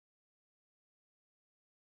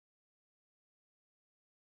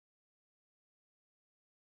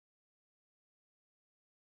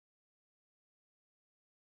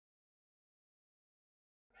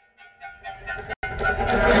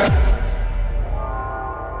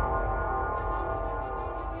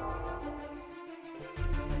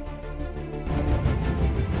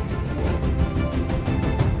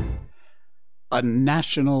A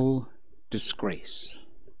national disgrace.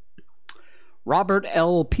 Robert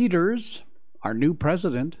L. Peters, our new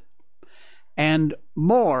president, and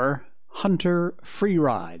more Hunter free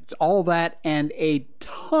rides. All that and a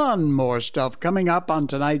ton more stuff coming up on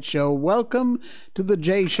tonight's show. Welcome to the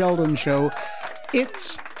Jay Sheldon Show.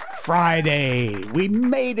 It's Friday. We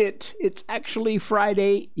made it. It's actually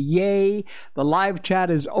Friday. Yay. The live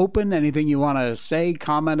chat is open. Anything you want to say,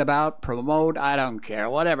 comment about, promote, I don't care.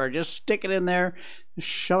 Whatever. Just stick it in there.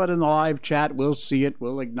 Show it in the live chat. We'll see it.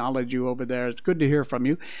 We'll acknowledge you over there. It's good to hear from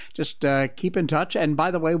you. Just keep in touch. And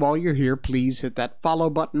by the way, while you're here, please hit that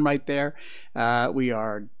follow button right there. We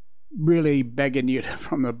are really begging you to,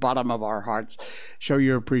 from the bottom of our hearts, show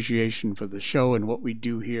your appreciation for the show and what we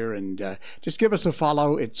do here, and just give us a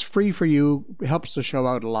follow. It's free for you. It helps the show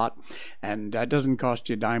out a lot, and it doesn't cost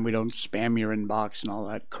you a dime. We don't spam your inbox and all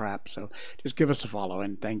that crap, so just give us a follow,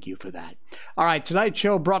 and thank you for that. All right, tonight's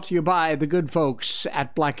show brought to you by the good folks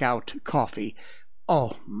at Blackout Coffee.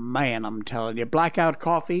 Oh man, I'm telling you, Blackout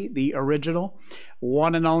Coffee, the original,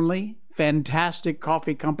 one and only, fantastic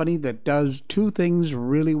coffee company that does two things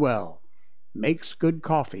really well: makes good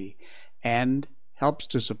coffee and helps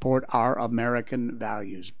to support our American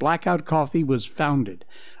values. Blackout Coffee was founded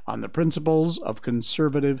on the principles of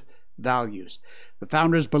conservative values. The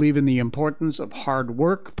founders believe in the importance of hard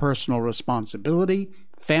work, personal responsibility,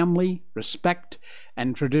 family, respect,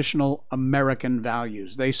 and traditional American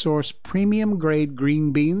values. They source premium grade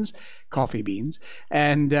green beans, coffee beans,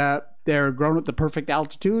 and they're grown at the perfect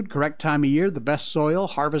altitude, correct time of year, the best soil,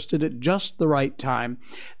 harvested at just the right time.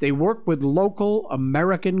 They work with local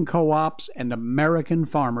American co-ops and American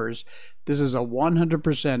farmers. This is a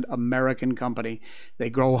 100% American company. They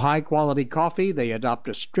grow high-quality coffee. They adopt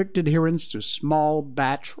a strict adherence to small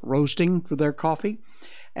batch roasting for their coffee.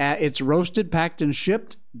 It's roasted, packed, and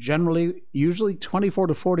shipped, usually 24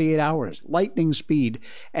 to 48 hours, lightning speed,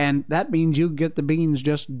 and that means you get the beans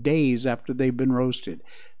just days after they've been roasted.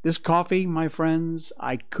 This coffee, my friends,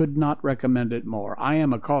 I could not recommend it more. I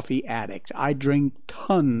am a coffee addict. I drink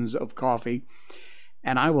tons of coffee,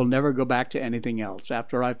 and I will never go back to anything else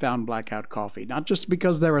after I found Blackout Coffee. Not just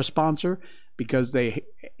because they're a sponsor, because they,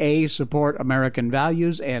 A, support American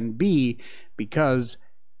values, and B, because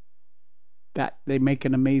that they make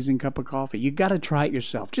an amazing cup of coffee. You got to try it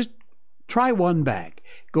yourself. Just try one bag.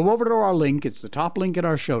 Go over to our link. It's the top link in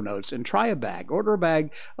our show notes, and try a bag. Order a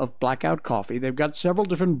bag of Blackout Coffee. They've got several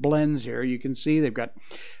different blends here. You can see they've got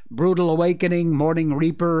Brutal Awakening, Morning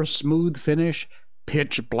Reaper, Smooth Finish,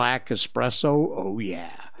 Pitch Black Espresso. Oh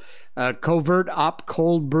yeah. Covert Op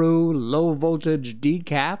Cold Brew, Low Voltage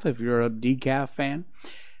Decaf if you're a decaf fan.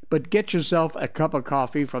 But get yourself a cup of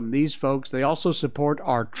coffee from these folks. They also support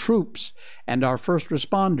our troops and our first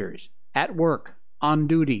responders at work, on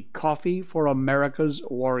duty. Coffee for America's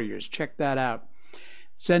warriors. Check that out.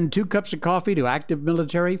 Send 2 cups of coffee to active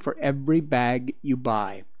military for every bag you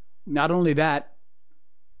buy. Not only that,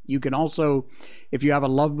 you can also, if you have a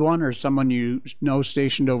loved one or someone you know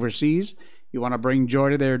stationed overseas, you want to bring joy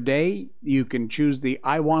to their day, you can choose the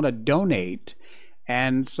I Want to Donate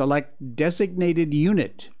and select Designated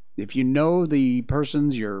Unit. If you know the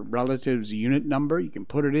person's, your relative's unit number, you can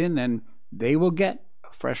put it in and they will get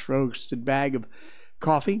a fresh roasted bag of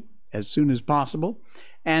coffee as soon as possible.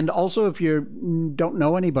 And also, if you don't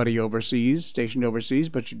know anybody overseas, stationed overseas,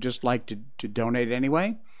 but you'd just like to donate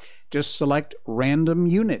anyway, just select Random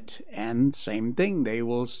Unit. And same thing, they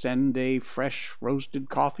will send a fresh roasted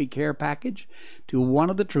coffee care package to one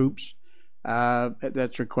of the troops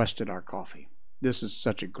that's requested our coffee. This is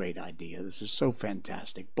such a great idea. This is so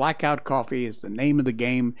fantastic. Blackout Coffee is the name of the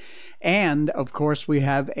game. And, of course, we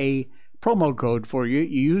have a promo code for you.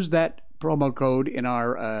 You use that promo code in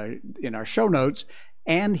our show notes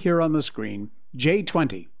and here on the screen,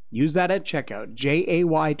 J20. Use that at checkout,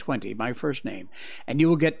 JAY20, my first name. And you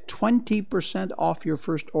will get 20% off your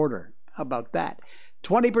first order. How about that?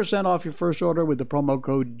 20% off your first order with the promo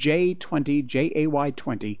code J20,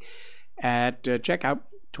 JAY20 at checkout.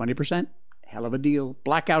 20%. Hell of a deal.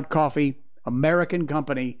 Blackout Coffee, American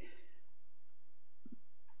company.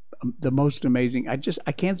 The most amazing. I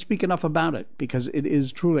can't speak enough about it because it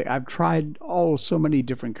is truly, I've tried so many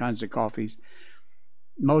different kinds of coffees.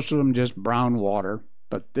 Most of them just brown water.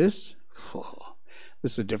 But this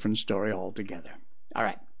is a different story altogether. All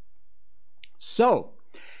right. So,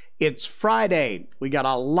 it's Friday. We got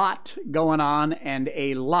a lot going on and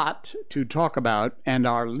a lot to talk about. And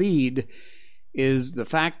our lead is the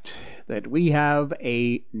fact that we have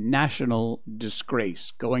a national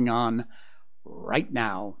disgrace going on right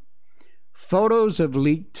now. Photos have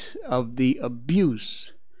leaked of the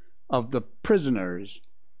abuse of the prisoners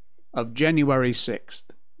of January 6th.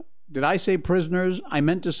 Did I say prisoners? I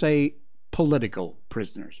meant to say political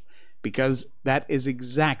prisoners, because that is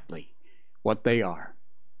exactly what they are.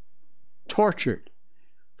 Tortured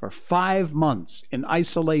for 5 months in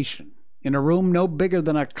isolation, in a room no bigger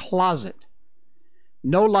than a closet.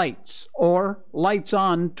 No lights, or lights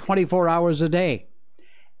on 24 hours a day,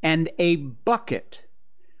 and a bucket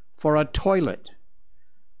for a toilet.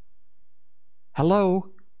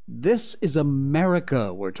 Hello, this is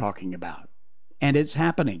America we're talking about, and it's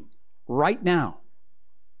happening right now.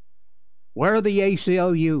 Where are the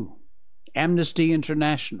ACLU, Amnesty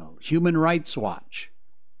International, Human Rights Watch?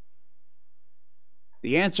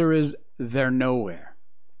 The answer is they're nowhere.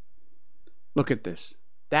 Look at this.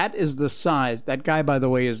 That is the size. That guy, by the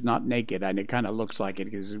way, is not naked, and it kind of looks like it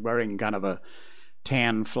because he's wearing kind of a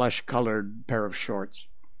tan, flesh-colored pair of shorts.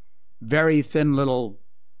 Very thin little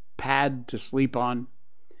pad to sleep on.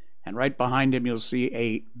 And right behind him, you'll see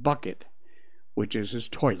a bucket, which is his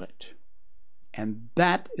toilet. And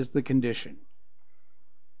that is the condition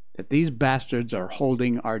that these bastards are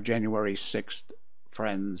holding our January 6th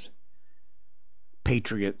friends,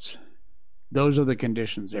 patriots. Those are the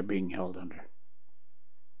conditions they're being held under.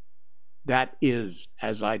 That is,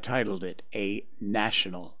 as I titled it, a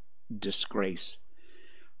national disgrace.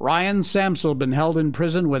 Ryan Samsel been held in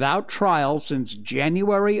prison without trial since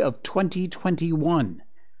January of 2021.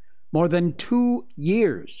 More than 2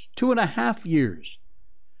 years, 2.5 years.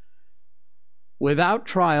 Without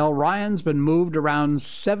trial, Ryan's been moved around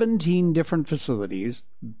 17 different facilities,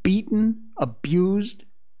 beaten, abused,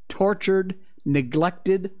 tortured,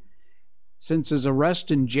 neglected since his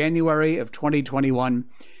arrest in January of 2021.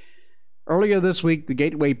 Earlier this week, the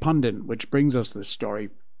Gateway Pundit, which brings us this story,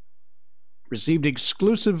 received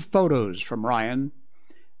exclusive photos from Ryan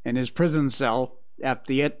in his prison cell at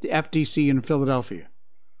the FTC in Philadelphia.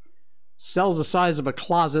 Cell's the size of a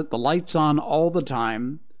closet, the lights on all the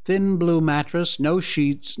time, thin blue mattress, no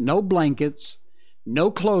sheets, no blankets,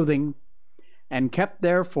 no clothing, and kept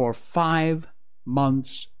there for 5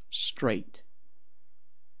 months straight.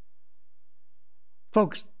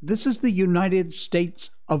 Folks, this is the United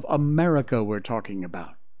States of America we're talking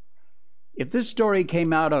about. If this story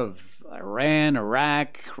came out of Iran,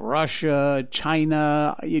 Iraq, Russia,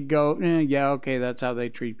 China, you'd go, yeah, okay, that's how they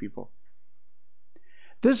treat people.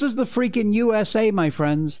 This is the freaking USA, my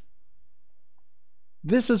friends.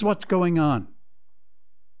 This is what's going on.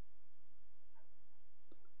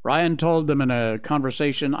 Ryan told them in a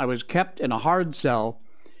conversation, I was kept in a hard cell,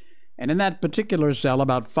 and in that particular cell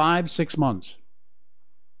about 5-6 months.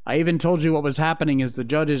 I even told you what was happening is the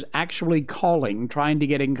judge is actually calling, trying to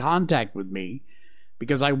get in contact with me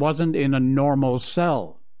because I wasn't in a normal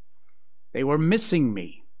cell. They were missing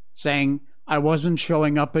me, saying I wasn't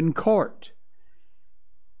showing up in court.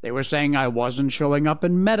 They were saying I wasn't showing up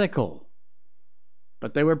in medical.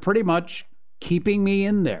 But they were pretty much keeping me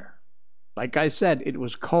in there. Like I said, it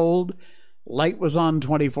was cold, light was on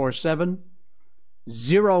 24/7,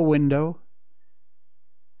 zero window,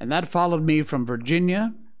 and that followed me from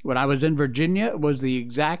Virginia. When I was in Virginia, it was the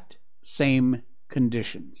exact same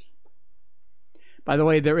conditions. By the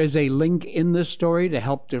way, there is a link in this story to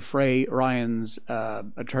help defray Ryan's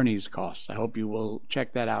attorney's costs. I hope you will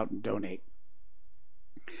check that out and donate.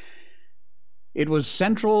 It was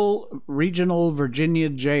Central Regional Virginia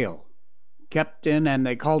Jail, kept in, and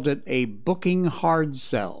they called it a booking hard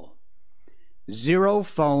cell. Zero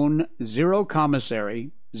phone, zero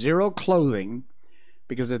commissary, zero clothing,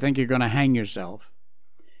 because they think you're going to hang yourself.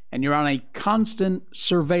 And you're on a constant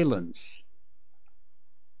surveillance.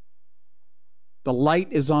 The light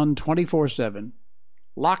is on 24/7,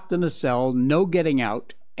 locked in a cell, no getting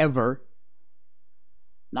out, ever.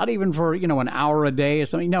 Not even for, an hour a day or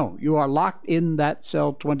something. No, you are locked in that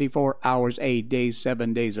cell 24 hours a day,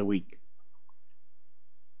 7 days a week.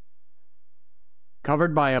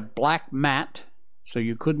 Covered by a black mat so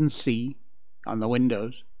you couldn't see on the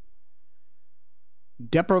windows.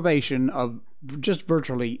 Deprivation of just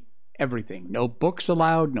virtually everything. No books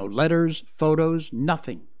allowed, no letters, photos,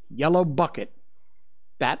 nothing. Yellow bucket.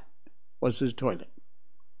 That was his toilet.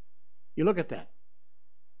 You look at that.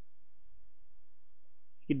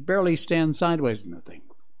 He'd barely stand sideways in the thing.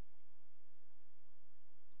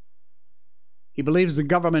 He believes the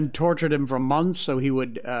government tortured him for months so he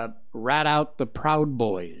would rat out the Proud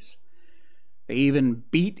Boys. They even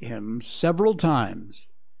beat him several times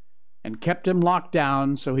and kept him locked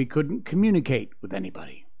down so he couldn't communicate with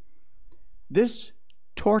anybody. This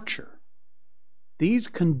torture, these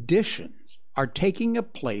conditions are taking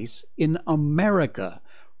place in America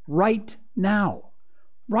right now.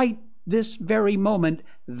 Right this very moment,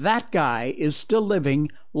 that guy is still living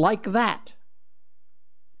like that.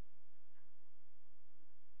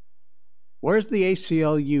 Where's the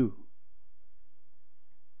ACLU?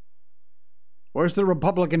 Where's the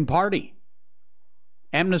Republican Party?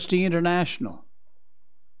 Amnesty International?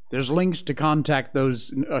 There's links to contact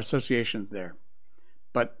those associations there.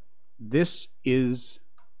 But this is,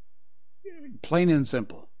 plain and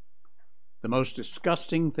simple, the most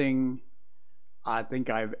disgusting thing I think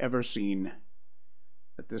I've ever seen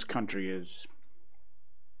that this country is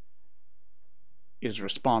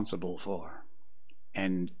responsible for.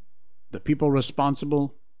 And the people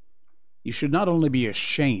responsible, you should not only be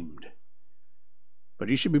ashamed, but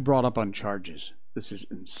you should be brought up on charges. This is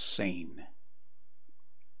insane.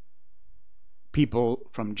 People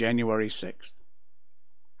from January 6th.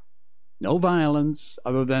 No violence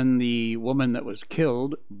other than the woman that was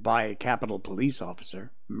killed by a Capitol Police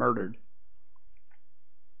officer, murdered.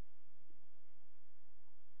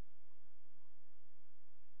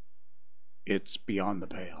 It's beyond the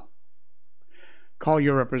pale. Call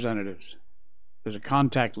your representatives. There's a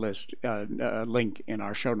contact list link in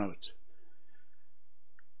our show notes.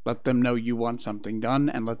 Let them know you want something done,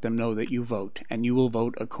 and let them know that you vote, and you will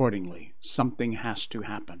vote accordingly. Something has to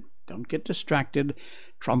happen. Don't get distracted.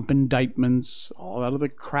 Trump indictments, all that other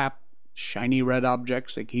crap, shiny red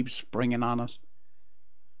objects they keep springing on us.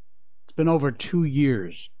 It's been over 2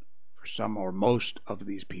 years for some or most of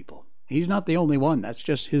these people. He's not the only one. That's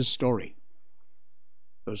just his story.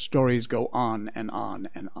 Those stories go on and on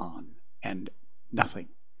and on, and nothing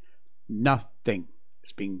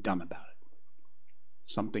is being done about it.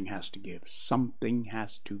 Something has to give. Something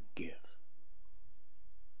has to give.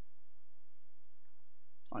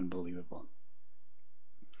 Unbelievable.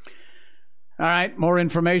 All right, more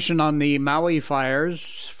information on the Maui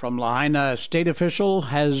fires from Lahaina. A state official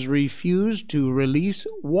has refused to release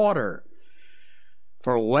water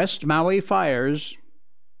for West Maui fires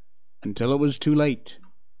until it was too late.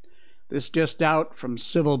 This just out from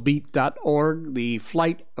civilbeat.org. The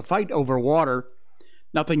fight over water,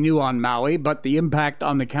 nothing new on Maui, but the impact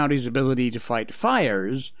on the county's ability to fight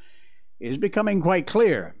fires is becoming quite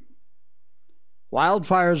clear.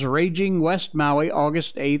 Wildfires raging West Maui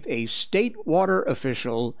August 8th, a state water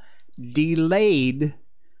official delayed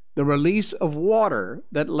the release of water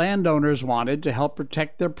that landowners wanted to help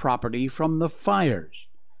protect their property from the fires.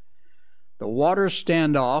 The water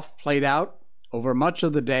standoff played out over much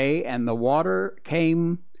of the day, and the water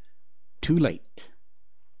came too late.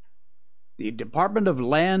 The Department of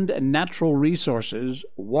Land and Natural Resources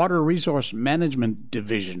Water Resource Management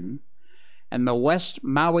Division and the West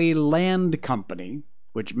Maui Land Company,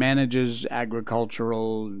 which manages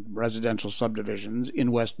agricultural and residential subdivisions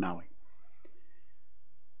in West Maui,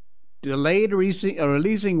 delayed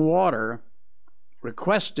releasing water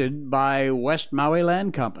requested by West Maui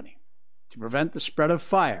Land Company to prevent the spread of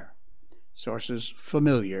fire. Sources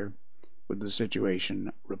familiar with the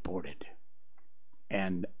situation reported.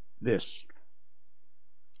 And this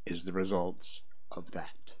is the results of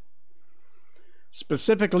that.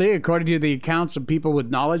 Specifically, according to the accounts of people with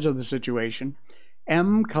knowledge of the situation,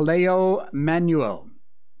 M. Kaleo Manuel,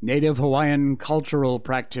 Native Hawaiian cultural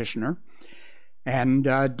practitioner, and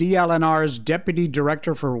DLNR's Deputy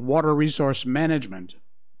Director for Water Resource Management,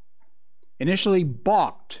 initially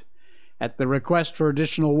balked at the request for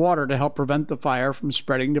additional water to help prevent the fire from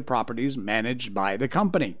spreading to properties managed by the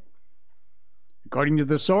company. According to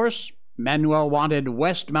the source, Manuel wanted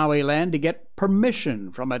West Maui Land to get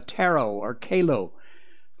permission from a taro or kalo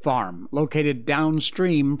farm located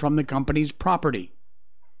downstream from the company's property.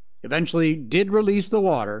 Eventually did release the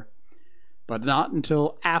water, but not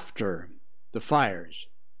until after the fires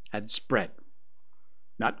had spread.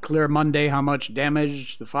 Not clear Monday how much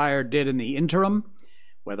damage the fire did in the interim,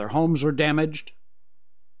 whether homes were damaged,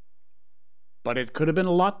 but it could have been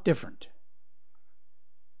a lot different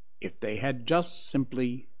if they had just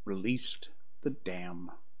simply released the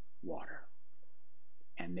damn water.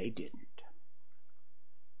 And they didn't.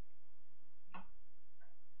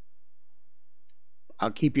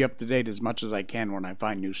 I'll keep you up to date as much as I can when I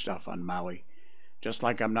find new stuff on Maui. Just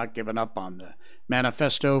like I'm not giving up on the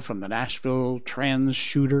manifesto from the Nashville trans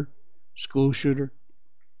shooter, school shooter.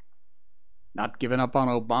 Not giving up on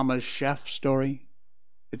Obama's chef story.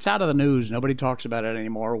 It's out of the news. Nobody talks about it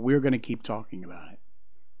anymore. We're going to keep talking about it.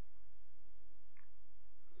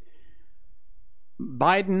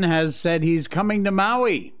 Biden has said he's coming to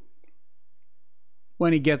Maui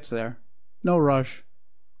when he gets there. No rush.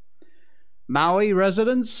 Maui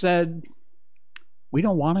residents said, we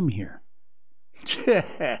don't want him here.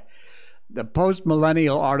 The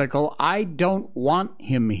post-millennial article, I don't want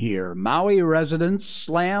him here. Maui residents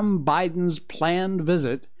slam Biden's planned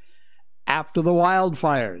visit after the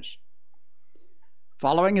wildfires.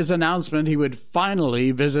 Following his announcement he would finally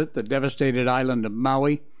visit the devastated island of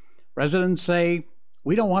Maui, residents say,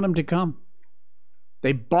 "We don't want him to come."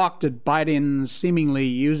 They balked at Biden seemingly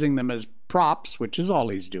using them as props, which is all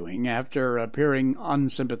he's doing, after appearing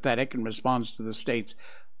unsympathetic in response to the state's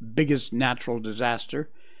biggest natural disaster,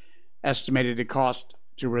 estimated to cost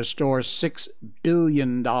to restore $6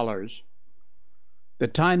 billion. The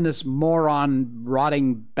time this moron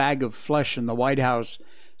rotting bag of flesh in the White House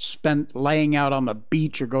spent laying out on the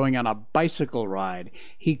beach or going on a bicycle ride,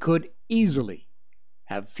 he could easily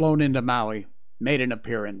have flown into Maui, made an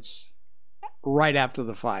appearance right after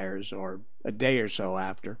the fires or a day or so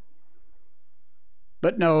after.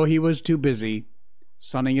 But no, he was too busy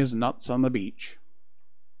sunning his nuts on the beach.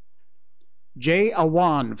 Jay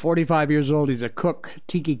Awan, 45 years old, he's a cook,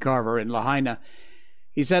 tiki carver in Lahaina.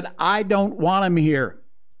 He said, "I don't want him here.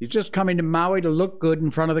 He's just coming to Maui to look good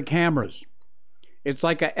in front of the cameras. It's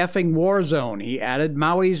like a effing war zone," he added.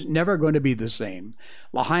 "Maui's never going to be the same.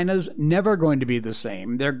 Lahaina's never going to be the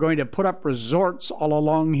same. They're going to put up resorts all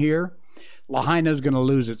along here. Lahaina's going to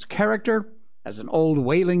lose its character as an old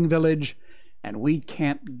whaling village, and we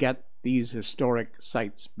can't get these historic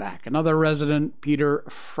sites back." Another resident, Peter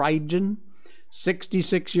Friedgen,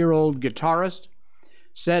 66-year-old guitarist,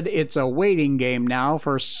 said it's a waiting game now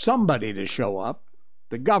for somebody to show up.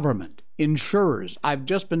 The government, insurers. I've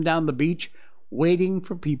just been down the beach waiting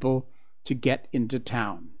for people to get into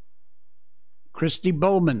town. Christy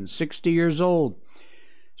Bowman, 60 years old,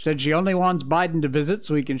 said she only wants Biden to visit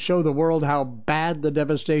so he can show the world how bad the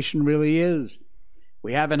devastation really is.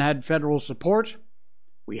 "We haven't had federal support.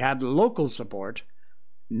 We had local support,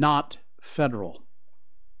 not federal."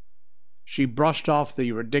 She brushed off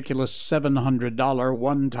the ridiculous $700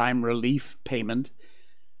 one-time relief payment,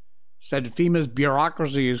 said FEMA's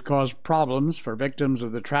bureaucracy has caused problems for victims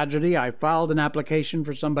of the tragedy. "I filed an application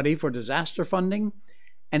for somebody for disaster funding,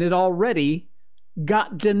 and it already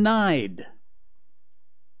got denied.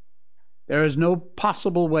 There is no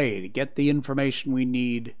possible way to get the information we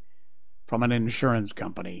need from an insurance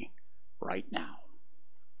company right now."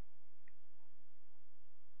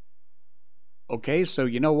 Okay, so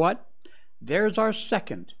you know what? There's our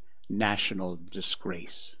second national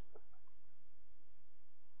disgrace.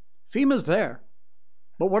 FEMA's there,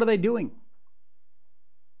 but what are they doing?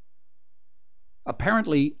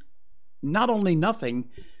 Apparently, not only nothing,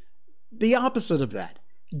 the opposite of that,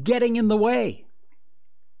 getting in the way.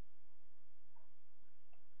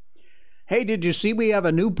 Hey, did you see we have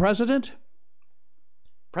a new president?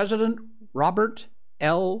 President Robert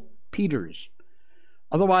L. Peters,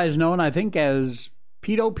 otherwise known, I think, as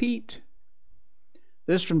Pedo Pete.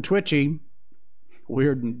 This from Twitchy.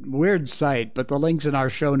 Weird site, but the link's in our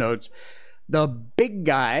show notes. The big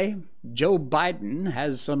guy, Joe Biden,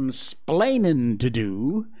 has some splaining to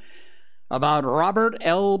do about Robert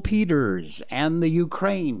L. Peters and the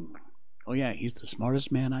Ukraine. Oh yeah, he's the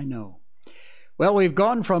smartest man I know. Well, we've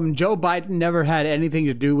gone from Joe Biden never had anything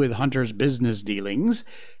to do with Hunter's business dealings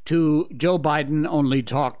to Joe Biden only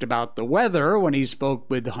talked about the weather when he spoke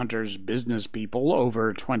with Hunter's business people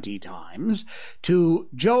over 20 times, to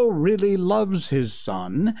Joe really loves his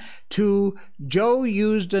son, to Joe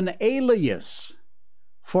used an alias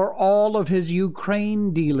for all of his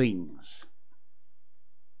Ukraine dealings.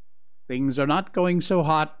 Things are not going so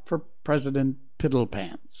hot for President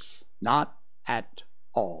Piddlepants. Not at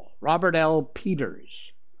all. Robert L.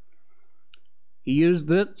 Peters. He used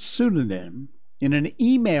that pseudonym in an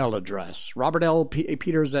email address, Robert L.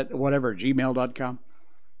 Peters at whatever, gmail.com.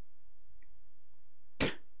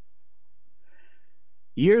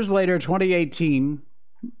 Years later, 2018,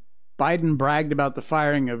 Biden bragged about the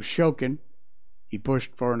firing of Shokin. He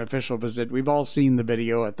pushed for an official visit. We've all seen the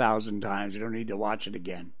video 1,000 times. You don't need to watch it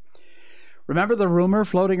again. Remember the rumor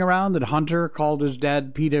floating around that Hunter called his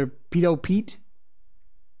dad Pedo Pete?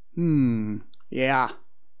 Yeah.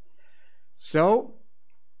 So,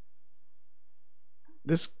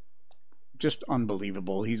 this just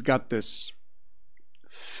unbelievable. He's got this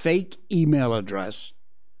fake email address,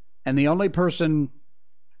 and the only person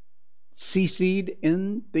CC'd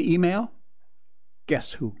in the email,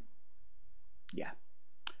 guess who? Yeah,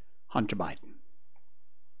 Hunter Biden.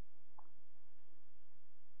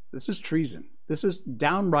 This is treason. This is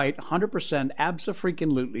downright 100%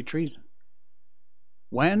 abso-freaking-lutely treason.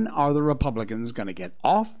 When are the Republicans going to get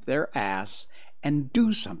off their ass and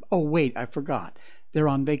do something? Oh, wait, I forgot. They're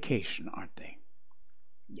on vacation, aren't they?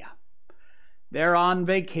 Yeah. They're on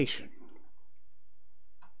vacation.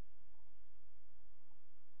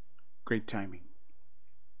 Great timing.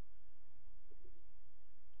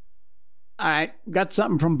 I got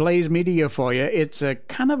something from Blaze Media for you. It's a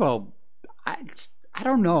kind of a... I I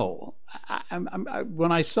don't know.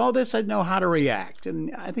 When I saw this, I didn't know how to react,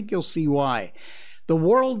 and I think you'll see why. The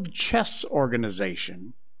World Chess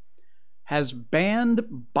Organization has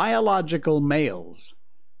banned biological males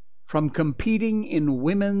from competing in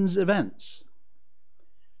women's events.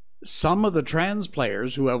 Some of the trans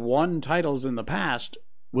players who have won titles in the past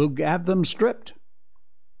will have them stripped,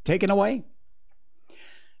 taken away.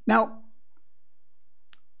 Now,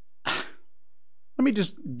 let me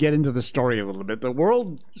just get into the story a little bit. The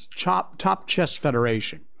World's Top Chess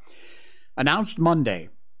Federation announced Monday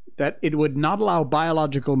that it would not allow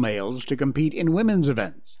biological males to compete in women's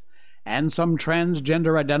events, and some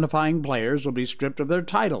transgender identifying players will be stripped of their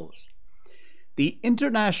titles. The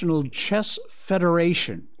International Chess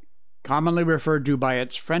Federation, commonly referred to by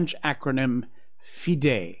its French acronym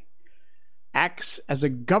FIDE, acts as a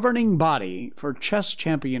governing body for chess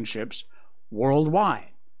championships worldwide.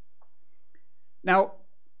 Now,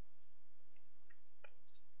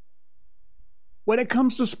 when it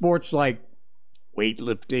comes to sports like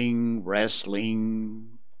weightlifting,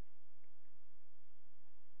 wrestling,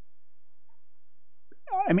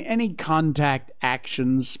 any contact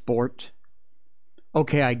action sport,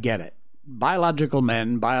 okay, I get it. Biological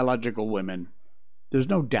men, biological women, there's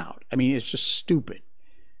no doubt. It's just stupid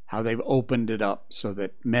how they've opened it up so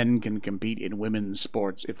that men can compete in women's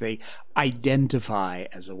sports if they identify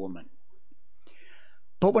as a woman.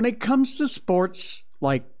 But when it comes to sports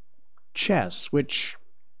like chess, which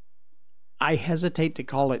I hesitate to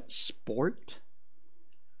call it sport,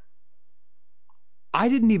 I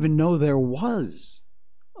didn't even know there was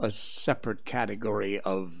a separate category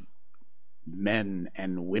of men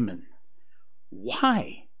and women.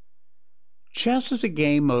 Why? Chess is a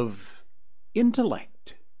game of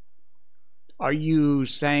intellect. Are you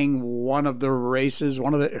saying one of the races,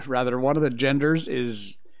 one of the genders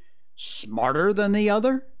is smarter than the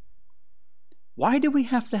other? Why do we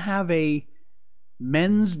have to have a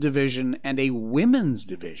men's division and a women's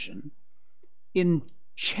division in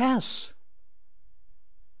chess?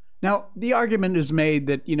 Now, the argument is made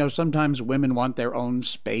that, sometimes women want their own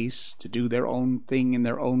space to do their own thing in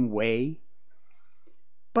their own way.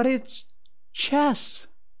 But it's chess.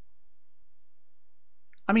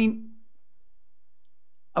 I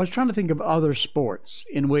was trying to think of other sports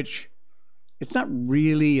in which it's not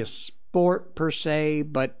really a sport per se,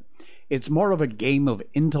 but it's more of a game of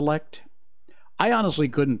intellect. I honestly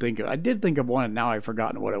couldn't think of it. I did think of one, and now I've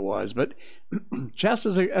forgotten what it was, but chess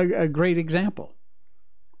is a great example.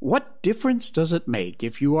 What difference does it make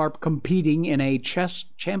if you are competing in a chess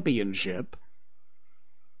championship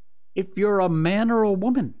if you're a man or a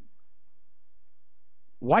woman?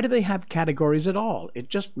 Why do they have categories at all? It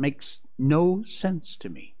just makes no sense to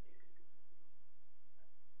me.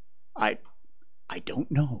 I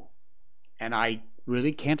don't know, and I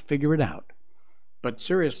really can't figure it out. But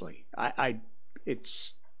seriously,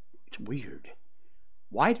 it's weird.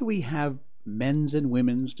 Why do we have men's and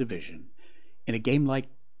women's division in a game like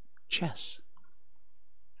chess?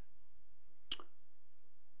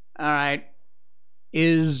 All right.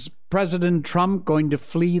 Is President Trump going to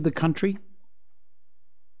flee the country?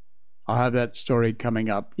 I'll have that story coming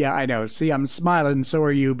up. Yeah, I know. See, I'm smiling, so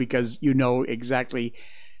are you, because you know exactly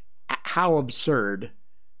how absurd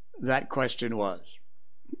that question was.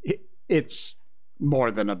 It's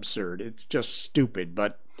more than absurd. It's just stupid,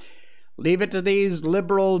 but leave it to these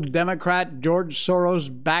liberal, Democrat, George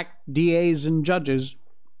Soros-backed DAs and judges.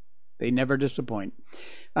 They never disappoint.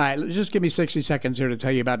 All right, just give me 60 seconds here to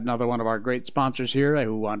tell you about another one of our great sponsors here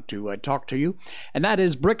who want to talk to you, and that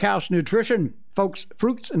is Brickhouse Nutrition. Folks,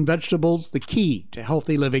 fruits and vegetables, the key to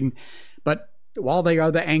healthy living, but while they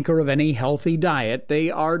are the anchor of any healthy diet, they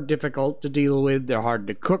are difficult to deal with. They're hard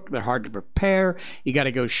to cook. They're hard to prepare. You got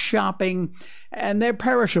to go shopping, and they're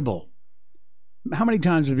perishable. How many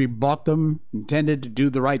times have you bought them, intended to do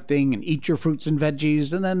the right thing and eat your fruits and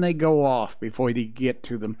veggies, and then they go off before you get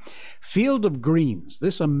to them? Field of Greens,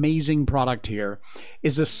 this amazing product here,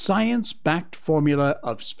 is a science-backed formula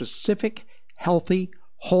of specific, healthy,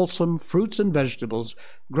 wholesome fruits and vegetables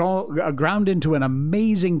ground into an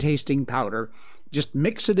amazing tasting powder. Just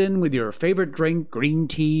mix it in with your favorite drink, green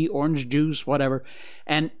tea, orange juice, whatever.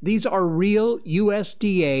 And these are real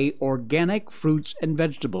USDA organic fruits and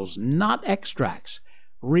vegetables, not extracts.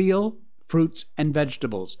 Real fruits and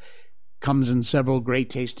vegetables. Comes in several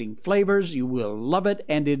great tasting flavors. You will love it,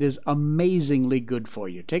 and it is amazingly good for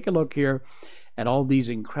you. Take a look here at all these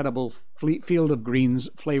incredible Field of Greens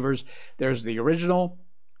flavors. There's the original,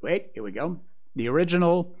 here we go. The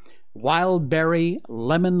original wild berry,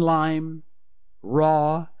 lemon lime,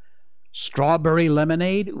 raw, strawberry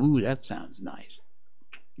lemonade. Ooh, that sounds nice.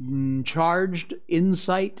 Charged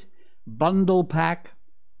insight, bundle pack.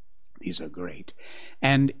 These are great.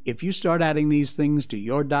 And if you start adding these things to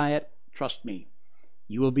your diet, trust me,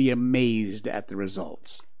 you will be amazed at the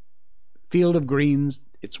results. Field of Greens,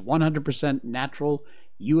 it's 100% natural,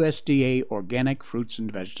 USDA organic fruits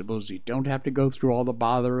and vegetables. You don't have to go through all the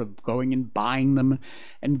bother of going and buying them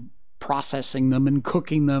and processing them and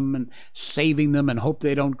cooking them and saving them and hope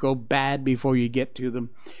they don't go bad before you get to them.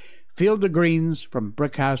 Field of Greens from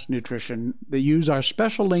Brickhouse Nutrition. They use our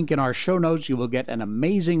special link in our show notes. You will get an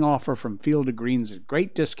amazing offer from Field of Greens, a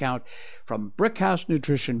great discount from Brickhouse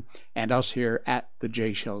Nutrition and us here at the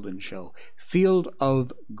Jay Sheldon Show. Field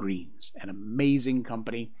of Greens, an amazing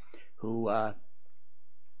company who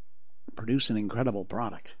produce an incredible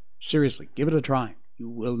product. Seriously, give it a try. You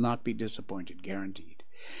will not be disappointed, guaranteed.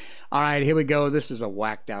 All right, here we go. This is a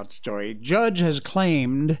whacked out story. Judge has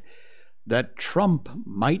claimed that Trump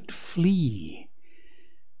might flee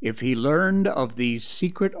if he learned of the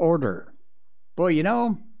secret order. Boy, you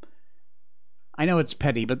know, I know it's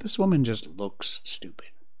petty, but this woman just looks stupid.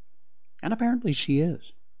 And apparently she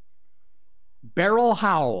is. Beryl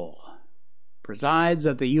Howell presides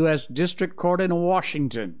at the U.S. District Court in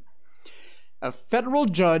Washington. A federal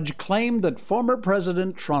judge claimed that former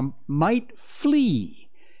President Trump might flee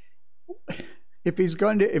if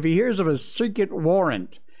he hears of a secret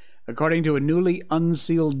warrant, according to a newly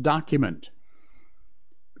unsealed document.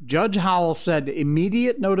 Judge Howell said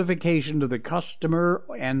immediate notification to the customer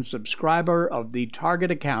and subscriber of the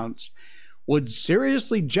target accounts would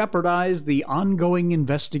seriously jeopardize the ongoing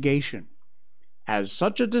investigation, as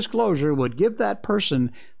such a disclosure would give that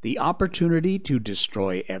person the opportunity to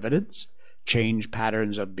destroy evidence, change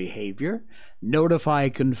patterns of behavior, notify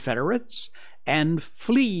Confederates, and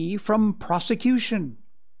flee from prosecution.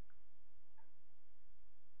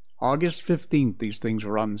 August 15th, these things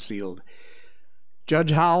were unsealed.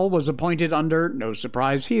 Judge Howell was appointed under, no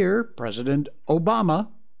surprise here, President Obama,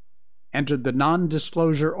 entered the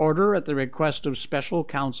non-disclosure order at the request of special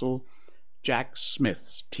counsel Jack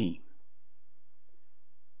Smith's team.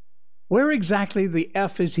 Where exactly the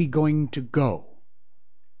F is he going to go?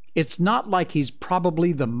 It's not like he's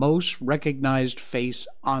probably the most recognized face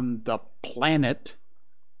on the planet,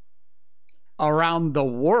 around the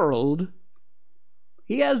world.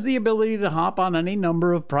 He has the ability to hop on any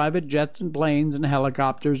number of private jets and planes and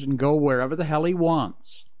helicopters and go wherever the hell he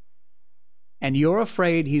wants. And you're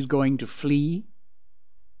afraid he's going to flee?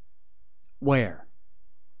 Where?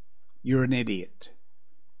 You're an idiot.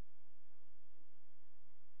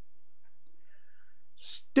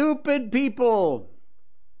 Stupid people.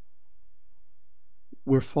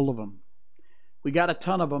 We're full of them. We got a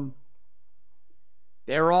ton of them.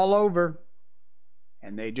 They're all over.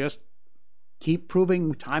 And they just keep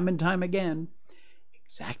proving time and time again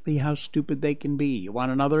exactly how stupid they can be. You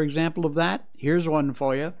want another example of that? Here's one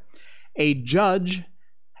for you. A judge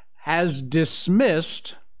has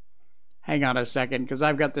dismissed, hang on a second, because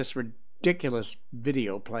I've got this ridiculous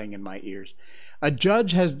video playing in my ears. A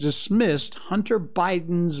judge has dismissed Hunter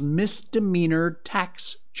Biden's misdemeanor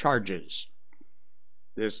tax charges.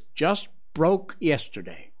 This just broke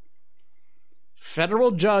yesterday.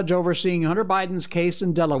 Federal judge overseeing Hunter Biden's case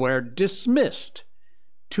in Delaware dismissed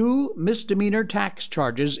 2 misdemeanor tax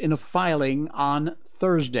charges in a filing on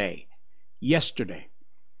Thursday, yesterday.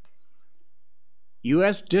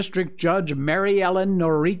 U.S. District Judge Mary Ellen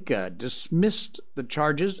Norica dismissed the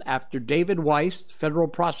charges after David Weiss, the federal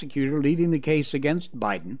prosecutor leading the case against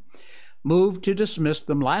Biden, moved to dismiss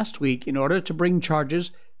them last week in order to bring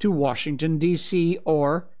charges to Washington, D.C.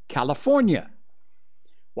 or California.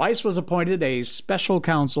 Weiss was appointed a special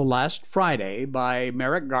counsel last Friday by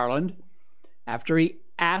Merrick Garland after he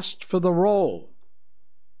asked for the role.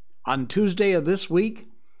 On Tuesday of this week,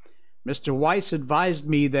 Mr. Weiss advised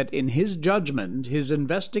me that in his judgment, his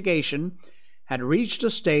investigation had reached a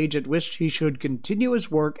stage at which he should continue his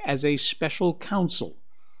work as a special counsel,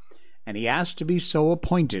 and he asked to be so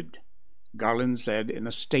appointed, Garland said in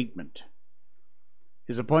a statement.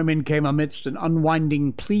 His appointment came amidst an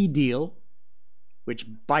unwinding plea deal, which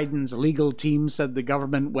Biden's legal team said the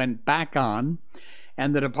government went back on,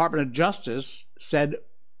 and the Department of Justice said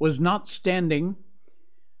was not standing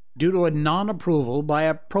due to a non-approval by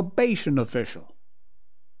a probation official.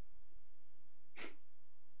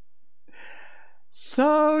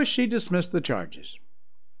 So she dismissed the charges.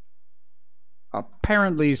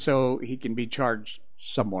 Apparently so he can be charged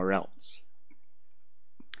somewhere else.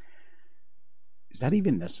 Is that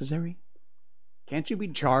even necessary? Can't you be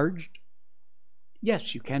charged?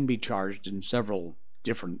 Yes, you can be charged in several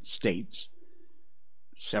different states,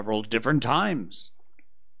 several different times.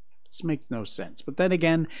 This makes no sense. But then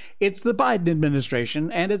again, it's the Biden administration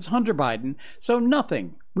and it's Hunter Biden, so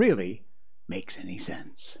nothing really makes any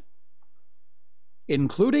sense.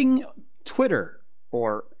 Including Twitter,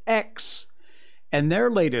 or X, and their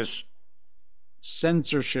latest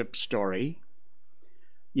censorship story.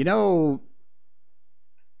 You know,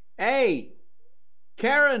 hey,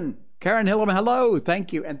 Karen Hillam, hello,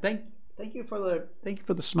 thank you, and thank you for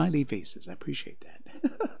the smiley faces. I appreciate that.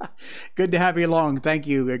 Good to have you along. Thank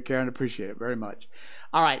you, Karen. Appreciate it very much.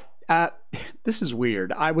 All right, this is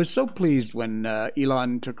weird. I was so pleased when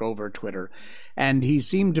Elon took over Twitter, and he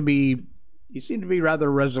seemed to be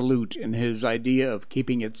rather resolute in his idea of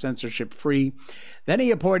keeping it censorship free. Then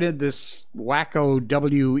he appointed this wacko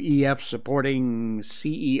WEF supporting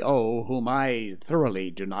CEO, whom I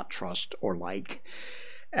thoroughly do not trust or like.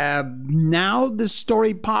 Now this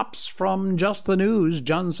story pops from Just the News,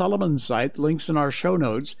 John Sullivan's site, links in our show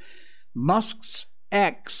notes. Musk's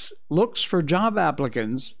X looks for job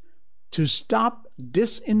applicants to stop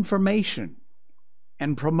disinformation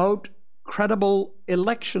and promote credible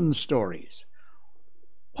election stories.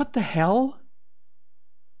 What the hell?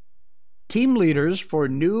 Team Leaders for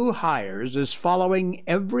New Hires is following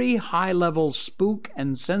every high-level spook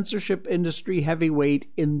and censorship industry heavyweight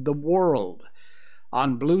in the world.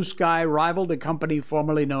 On Blue Sky rivaled a company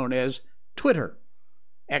formerly known as Twitter,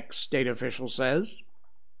 ex-state official says.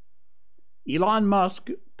 Elon Musk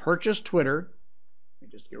purchased Twitter. Let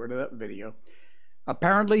me just get rid of that video.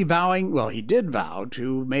 Apparently vowing, well, he did vow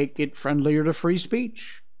to make it friendlier to free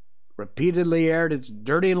speech. Repeatedly aired its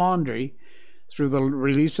dirty laundry through the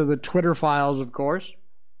release of the Twitter files, of course,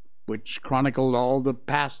 which chronicled all the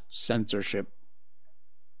past censorship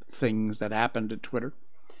things that happened at Twitter.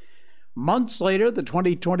 Months later, the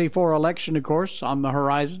 2024 election, of course, on the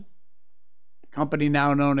horizon. The company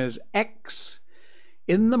now known as X,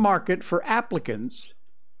 in the market for applicants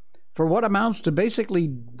for what amounts to basically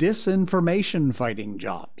disinformation fighting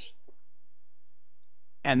jobs.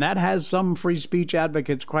 And that has some free speech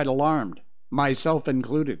advocates quite alarmed, myself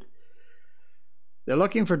included. They're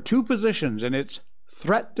looking for 2 positions in its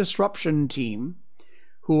threat disruption team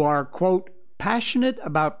who are, quote, passionate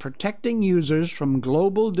about protecting users from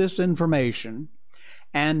global disinformation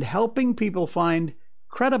and helping people find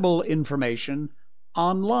credible information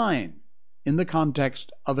online in the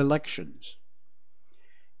context of elections.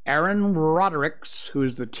 Aaron Rodericks, who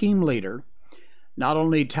is the team leader, not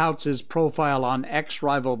only touts his profile on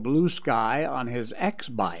ex-rival Blue Sky on his X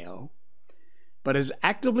bio, but is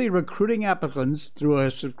actively recruiting applicants through a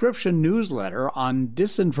subscription newsletter on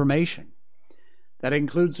disinformation that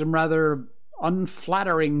includes some rather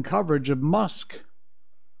unflattering coverage of Musk,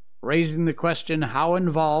 raising the question how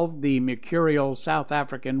involved the mercurial South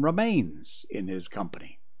African remains in his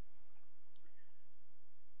company.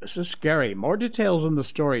 This is scary. More details in the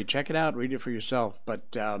story. Check it out. Read it for yourself.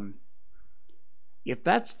 But if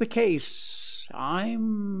that's the case,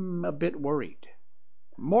 I'm a bit worried.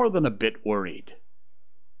 More than a bit worried.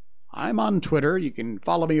 I'm on Twitter. You can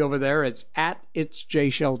follow me over there. It's at It's Jay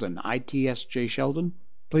Sheldon. ITSJ Sheldon.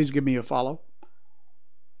 Please give me a follow.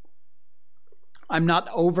 I'm not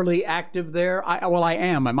overly active there. I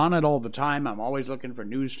am. I'm on it all the time. I'm always looking for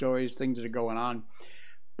news stories, things that are going on.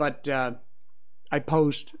 But I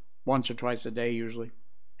post once or twice a day usually.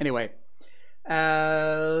 Anyway,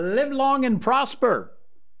 live long and prosper.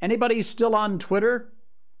 Anybody still on Twitter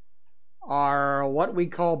are what we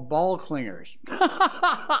call ball clingers.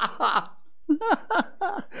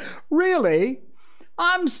 Really?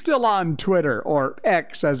 I'm still on Twitter, or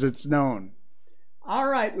X as it's known. All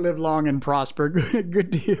right, live long and prosper.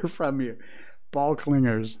 Good to hear from you. Ball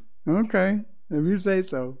clingers. Okay, if you say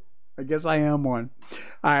so. I guess I am one.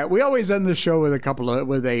 All right, we always end the show with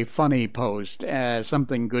a funny post,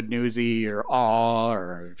 something good newsy or awe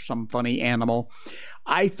or some funny animal.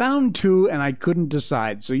 I found 2 and I couldn't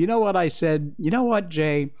decide. So you know what I said? You know what,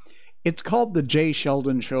 Jay? It's called the Jay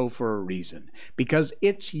Sheldon Show for a reason, because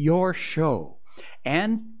it's your show.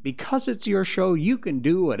 And because it's your show, you can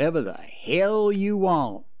do whatever the hell you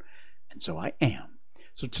want. And so I am.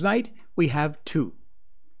 So tonight we have 2.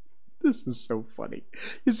 This is so funny.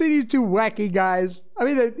 You see these 2 wacky guys? I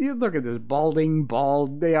mean, you look at this, bald.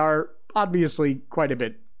 They are obviously quite a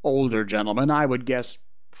bit older gentlemen. I would guess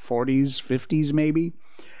 40s, 50s maybe.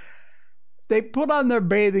 They put on their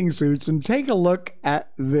bathing suits and take a look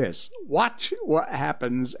at this. Watch what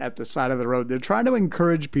happens at the side of the road. They're trying to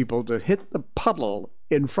encourage people to hit the puddle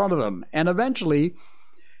in front of them. And eventually,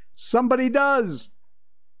 somebody does.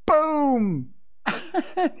 Boom!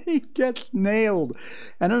 He gets nailed.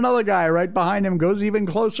 And another guy right behind him goes even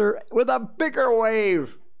closer with a bigger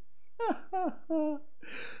wave.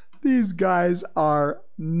 These guys are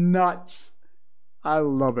nuts. I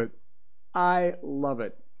love it. I love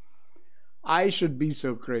it. I should be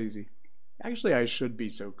so crazy. Actually, I should be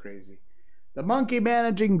so crazy. The monkey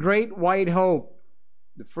managing Great White Hope.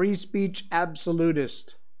 The free speech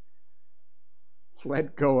absolutist.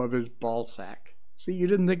 Let go of his ball sack. See, you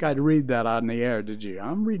didn't think I'd read that on the air, did you?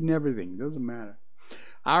 I'm reading everything. Doesn't matter.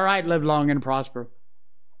 All right, live long and prosper.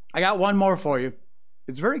 I got one more for you.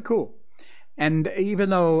 It's very cool. And even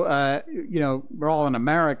though, we're all in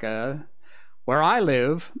America, where I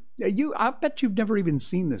live, I bet you've never even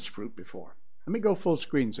seen this fruit before. Let me go full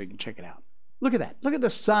screen so you can check it out. Look at that. Look at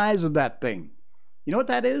the size of that thing. You know what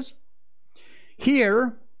that is?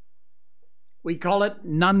 Here, we call it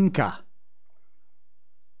nanka.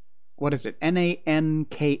 What is it?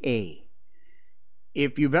 Nanka.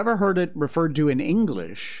 If you've ever heard it referred to in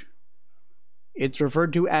English, it's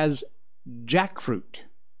referred to as jackfruit.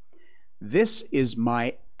 This is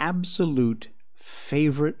my absolute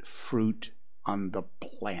favorite fruit on the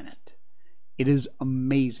planet. It is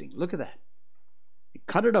amazing. Look at that. You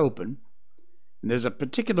cut it open, and there's a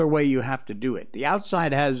particular way you have to do it. The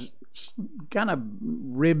outside has kind of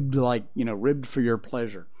ribbed, ribbed for your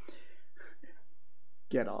pleasure.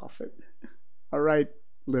 Get off it. All right,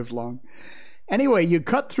 live long. Anyway, you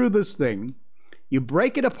cut through this thing, you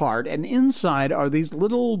break it apart, and inside are these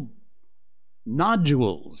little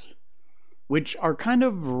nodules, which are kind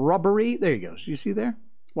of rubbery. There you go. So you see there?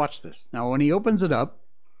 Watch this. Now, when he opens it up,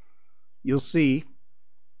 you'll see,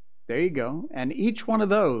 there you go. And each one of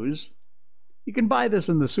those, you can buy this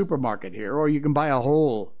in the supermarket here, or you can buy a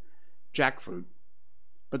whole jackfruit.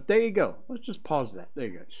 But there you go. Let's just pause that. There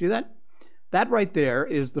you go. See that? That right there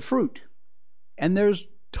is the fruit. And there's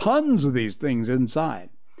tons of these things inside.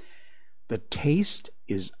 The taste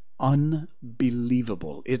is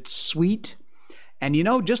unbelievable. It's sweet. And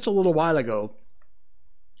just a little while ago,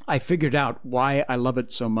 I figured out why I love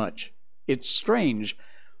it so much. It's strange,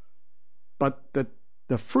 but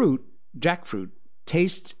the fruit, jackfruit,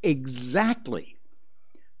 tastes exactly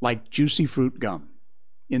like juicy fruit gum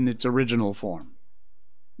in its original form.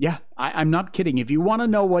 Yeah, I'm not kidding. If you want to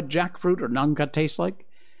know what jackfruit or nanka tastes like,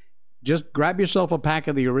 just grab yourself a pack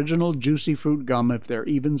of the original juicy fruit gum if they're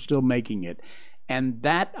even still making it. And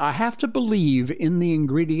that, I have to believe in the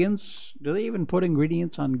ingredients. Do they even put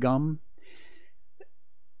ingredients on gum?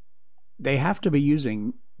 They have to be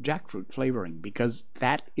using jackfruit flavoring because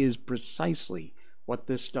that is precisely what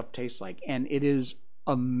this stuff tastes like. And it is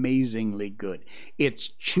amazingly good. It's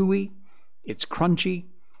chewy, it's crunchy,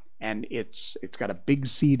 and it's got a big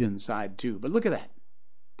seed inside too. But look at that.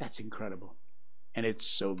 That's incredible. And it's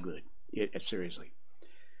so good. Seriously.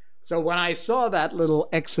 So when I saw that little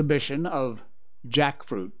exhibition of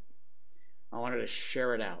jackfruit, I wanted to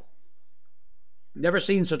share it out. Never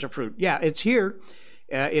seen such a fruit. Yeah, it's here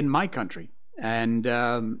in my country, and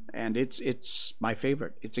it's my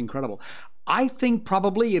favorite. It's incredible. I think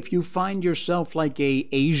probably if you find yourself like a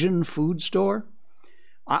Asian food store,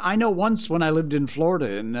 I know once when I lived in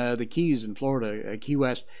Florida, in the Keys in Florida, Key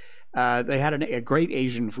West, they had a great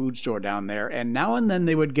Asian food store down there, and now and then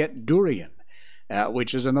they would get durian,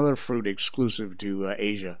 which is another fruit exclusive to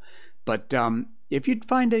Asia. But if you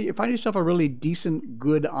find yourself a really decent,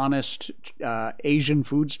 good, honest Asian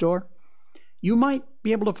food store, you might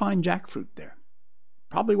be able to find jackfruit there.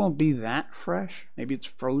 Probably won't be that fresh. Maybe it's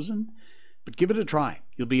frozen, but give it a try.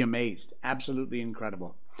 You'll be amazed. Absolutely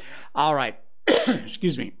incredible. All right.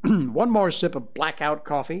 Excuse me. One more sip of blackout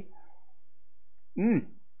coffee.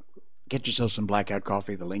 Get yourself some blackout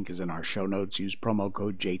coffee. The link is in our show notes. Use promo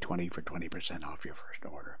code J20 for 20% off your first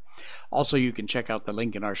order. Also, you can check out the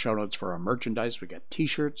link in our show notes for our merchandise. We got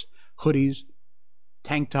t-shirts, hoodies,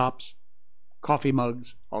 tank tops, coffee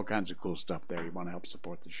mugs, all kinds of cool stuff there. You want to help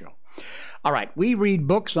support the show. All right, we read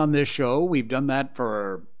books on this show. We've done that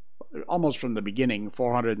for almost from the beginning,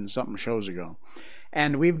 400 and something shows ago.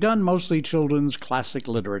 And we've done mostly children's classic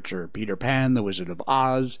literature. Peter Pan, The Wizard of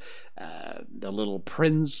Oz, The Little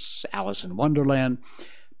Prince, Alice in Wonderland.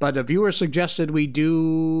 But a viewer suggested we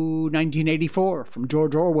do 1984 from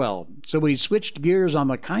George Orwell. So we switched gears on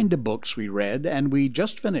the kind of books we read, and we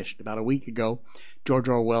just finished, about a week ago, George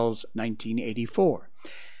Orwell's 1984.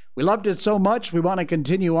 We loved it so much, we want to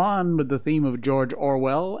continue on with the theme of George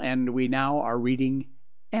Orwell, and we now are reading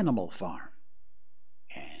Animal Farm.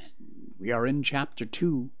 We are in Chapter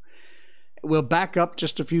 2. We'll back up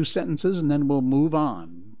just a few sentences and then we'll move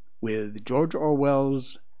on with George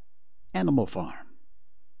Orwell's Animal Farm,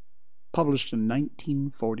 published in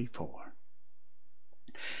 1944.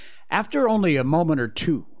 After only a moment or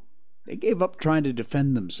two, they gave up trying to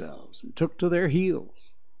defend themselves and took to their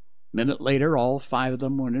heels. A minute later, all 5 of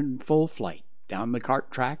them were in full flight, down the cart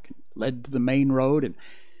track and led to the main road, and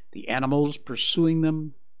the animals pursuing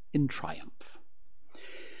them in triumph.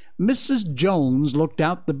 Mrs. Jones looked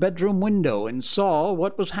out the bedroom window and saw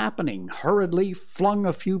what was happening, hurriedly flung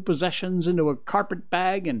a few possessions into a carpet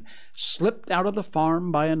bag, and slipped out of the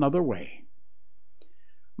farm by another way.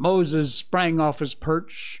 Moses sprang off his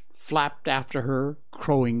perch, flapped after her,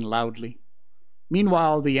 crowing loudly.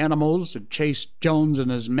 Meanwhile, the animals had chased Jones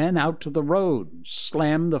and his men out to the road and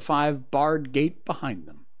slammed the 5-barred gate behind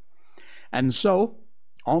them. And so,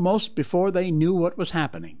 almost before they knew what was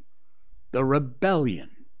happening, the rebellion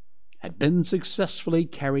had been successfully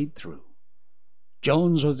carried through.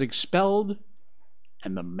 Jones was expelled,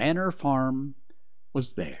 and the manor farm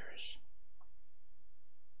was theirs.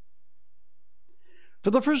 For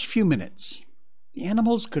the first few minutes, the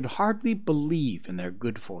animals could hardly believe in their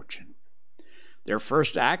good fortune. Their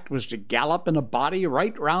first act was to gallop in a body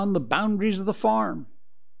right round the boundaries of the farm,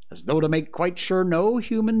 as though to make quite sure no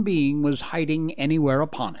human being was hiding anywhere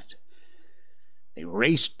upon it. They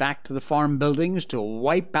raced back to the farm buildings to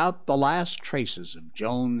wipe out the last traces of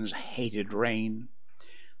Jones' hated reign.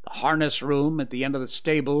 The harness room at the end of the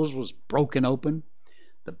stables was broken open.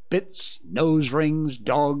 The bits, nose rings,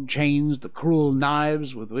 dog chains, the cruel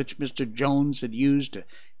knives with which Mr. Jones had used to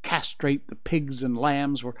castrate the pigs and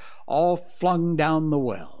lambs were all flung down the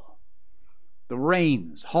well. The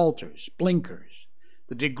reins, halters, blinkers,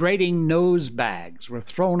 the degrading nose bags were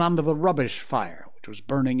thrown onto the rubbish fire which was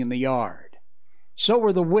burning in the yard. So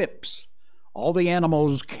were the whips. All the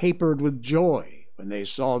animals capered with joy when they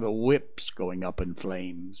saw the whips going up in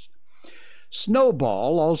flames.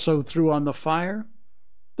 Snowball also threw on the fire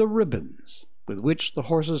the ribbons with which the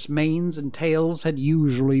horses' manes and tails had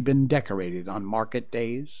usually been decorated on market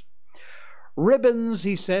days. Ribbons,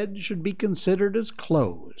 he said, should be considered as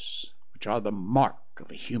clothes, which are the mark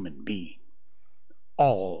of a human being.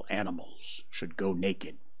 All animals should go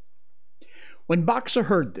naked. When Boxer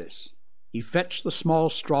heard this, he fetched the small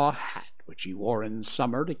straw hat which he wore in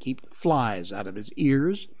summer to keep the flies out of his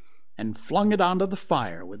ears, and flung it onto the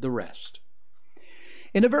fire with the rest.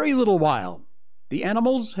 In a very little while, the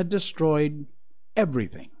animals had destroyed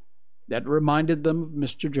everything that reminded them of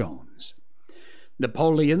Mr. Jones.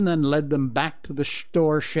 Napoleon then led them back to the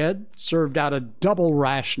store shed, served out a double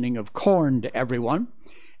rationing of corn to everyone,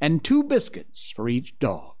 and 2 biscuits for each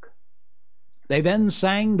dog. They then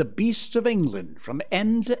sang the Beasts of England from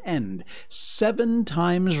end to end 7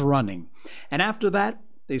 times running, and after that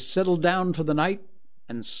they settled down for the night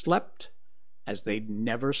and slept as they'd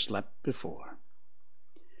never slept before.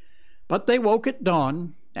 But they woke at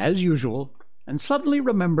dawn, as usual, and suddenly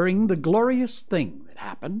remembering the glorious thing that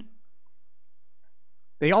happened,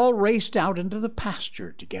 they all raced out into the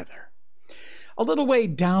pasture together. A little way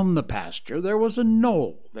down the pasture there was a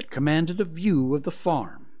knoll that commanded a view of the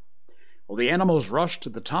farm. Well, the animals rushed to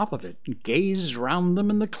the top of it and gazed round them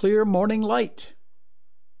in the clear morning light.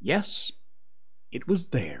 Yes, it was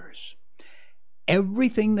theirs.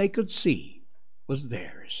 Everything they could see was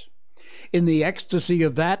theirs. In the ecstasy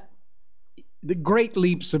of that, the great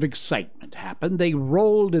leaps of excitement happened. They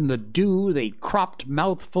rolled in the dew, they cropped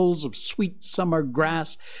mouthfuls of sweet summer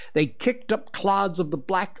grass, they kicked up clods of the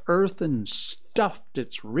black earth and stuffed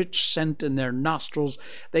its rich scent in their nostrils.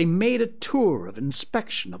 They made a tour of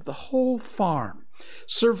inspection of the whole farm,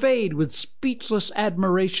 surveyed with speechless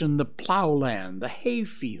admiration the plowland, the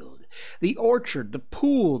hayfield, the orchard, the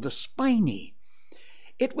pool, the spinney.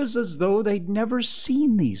 It was as though they'd never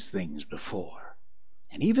seen these things before,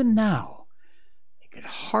 and even now could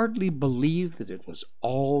hardly believe that it was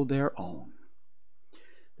all their own.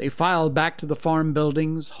 They filed back to the farm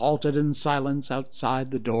buildings, halted in silence outside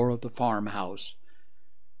the door of the farmhouse.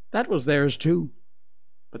 That was theirs too,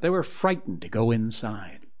 but they were frightened to go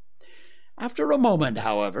inside. After a moment,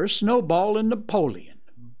 however, Snowball and Napoleon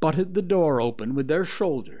butted the door open with their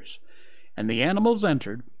shoulders, and the animals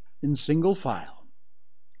entered in single file,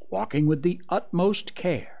 walking with the utmost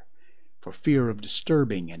care for fear of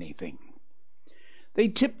disturbing anything. They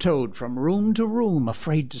tiptoed from room to room,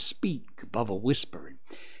 afraid to speak above a whisper,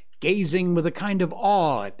 gazing with a kind of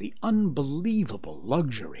awe at the unbelievable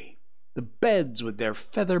luxury, the beds with their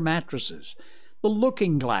feather mattresses, the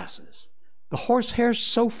looking-glasses, the horsehair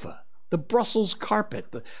sofa, the Brussels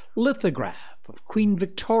carpet, the lithograph of Queen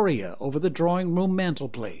Victoria over the drawing-room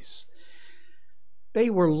mantelpiece. They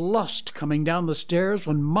were lost coming down the stairs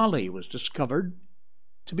when Molly was discovered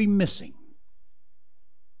to be missing.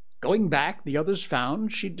 Going back, the others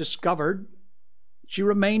found she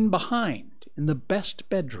remained behind in the best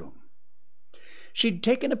bedroom. She'd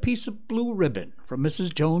taken a piece of blue ribbon from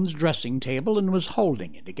Mrs. Jones' dressing table and was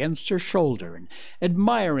holding it against her shoulder and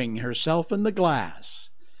admiring herself in the glass.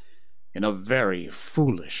 in a very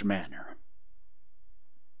foolish manner.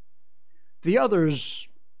 The others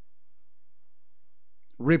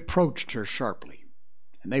reproached her sharply,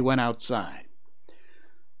 and they went outside.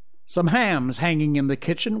 Some hams hanging in the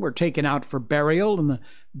kitchen were taken out for burial, and the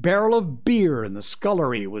barrel of beer in the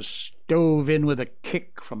scullery was stove in with a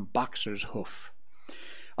kick from Boxer's hoof.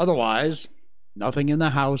 Otherwise, nothing in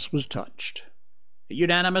the house was touched. A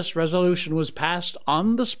unanimous resolution was passed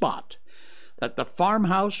on the spot that the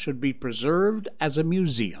farmhouse should be preserved as a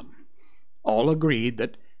museum. All agreed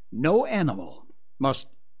that no animal must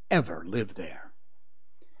ever live there.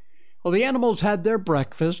 Well, the animals had their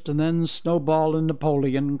breakfast, and then Snowball and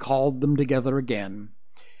Napoleon called them together again.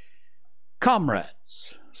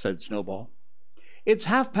 "Comrades," said Snowball, "it's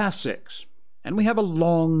 6:30, and we have a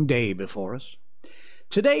long day before us.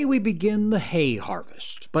 Today we begin the hay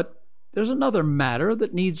harvest, but there's another matter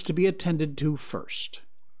that needs to be attended to first."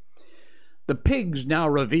 The pigs now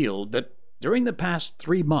revealed that during the past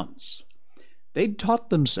 3 months they'd taught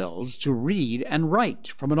themselves to read and write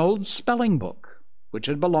from an old spelling book which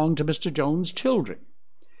had belonged to Mr. Jones's children,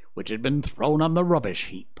 which had been thrown on the rubbish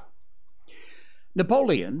heap.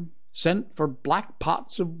 Napoleon sent for black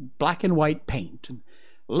pots of black and white paint and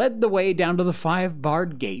led the way down to the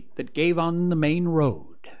 5-barred gate that gave on the main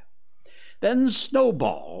road. Then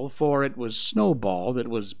Snowball, for it was Snowball that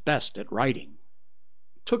was best at writing,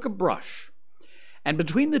 took a brush, and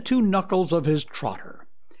between the 2 knuckles of his trotter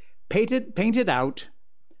painted out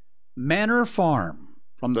Manor Farm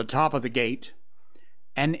from the top of the gate,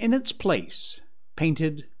 and in its place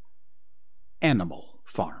painted Animal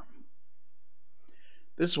Farm.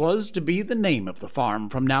 This was to be the name of the farm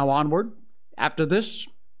from now onward. After this,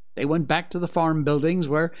 they went back to the farm buildings,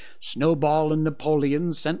 where Snowball and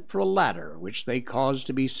Napoleon sent for a ladder, which they caused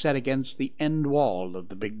to be set against the end wall of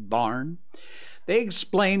the big barn. They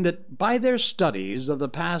explained that by their studies of the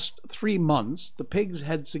past 3 months, the pigs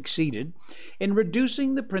had succeeded in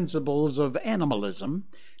reducing the principles of animalism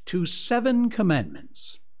to 7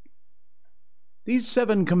 commandments. These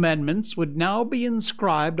 7 commandments would now be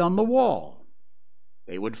inscribed on the wall.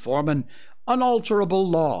 They would form an unalterable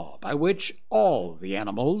law by which all the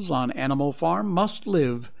animals on Animal Farm must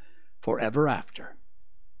live forever after.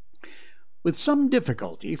 With some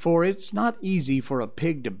difficulty, for it's not easy for a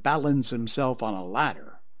pig to balance himself on a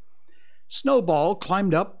ladder, Snowball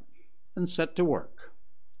climbed up and set to work,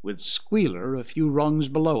 with Squealer a few rungs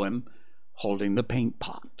below him, holding the paint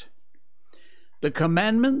pot. The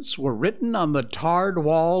commandments were written on the tarred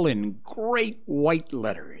wall in great white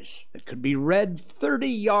letters that could be read 30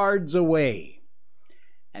 yards away,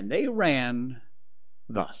 and they ran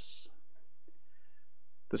thus: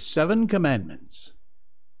 The 7 commandments.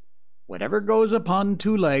 Whatever goes upon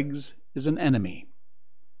 2 legs is an enemy.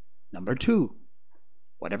 Number 2,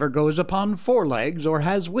 whatever goes upon 4 legs or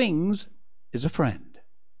has wings is a friend.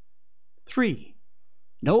 3,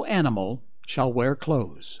 no animal shall wear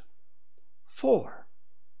clothes. 4,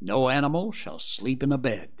 no animal shall sleep in a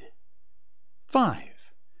bed.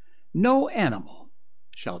 5, no animal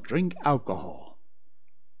shall drink alcohol.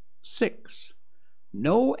 6,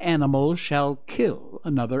 no animal shall kill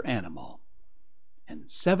another animal. And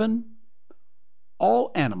 7,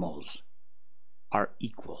 all animals are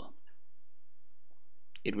equal.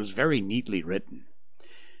 It was very neatly written,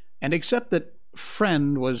 and except that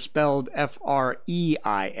friend was spelled F-R-E-I-N-D,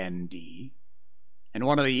 and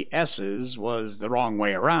one of the S's was the wrong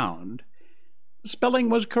way around, the spelling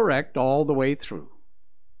was correct all the way through.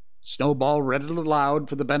 Snowball read it aloud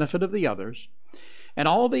for the benefit of the others, and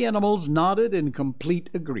all the animals nodded in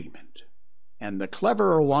complete agreement, and the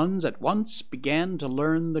cleverer ones at once began to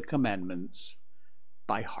learn the commandments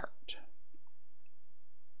by heart.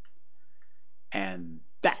 And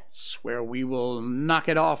that's where we will knock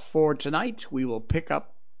it off for tonight. We will pick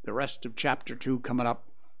up the rest of Chapter 2 coming up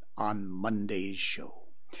on Monday's show.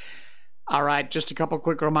 All right, just a couple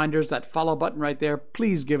quick reminders. That follow button right there,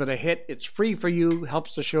 please give it a hit. It's free for you,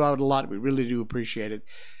 helps the show out a lot. We really do appreciate it.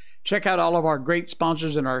 Check out all of our great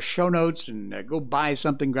sponsors in our show notes, and go buy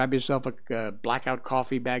something. Grab yourself a Blackout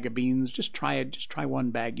Coffee bag of beans. Just try it. Just try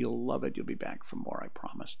one bag. You'll love it. You'll be back for more, I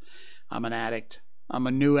promise. I'm an addict. I'm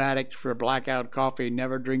a new addict for Blackout Coffee.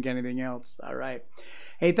 Never drink anything else. All right.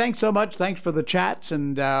 Hey, thanks so much. Thanks for the chats,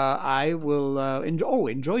 and I will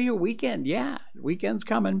enjoy your weekend. Yeah, weekend's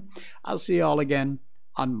coming. I'll see you all again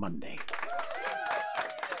on Monday.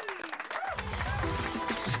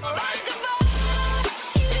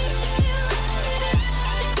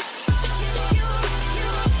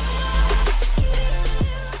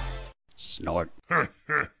 Snort.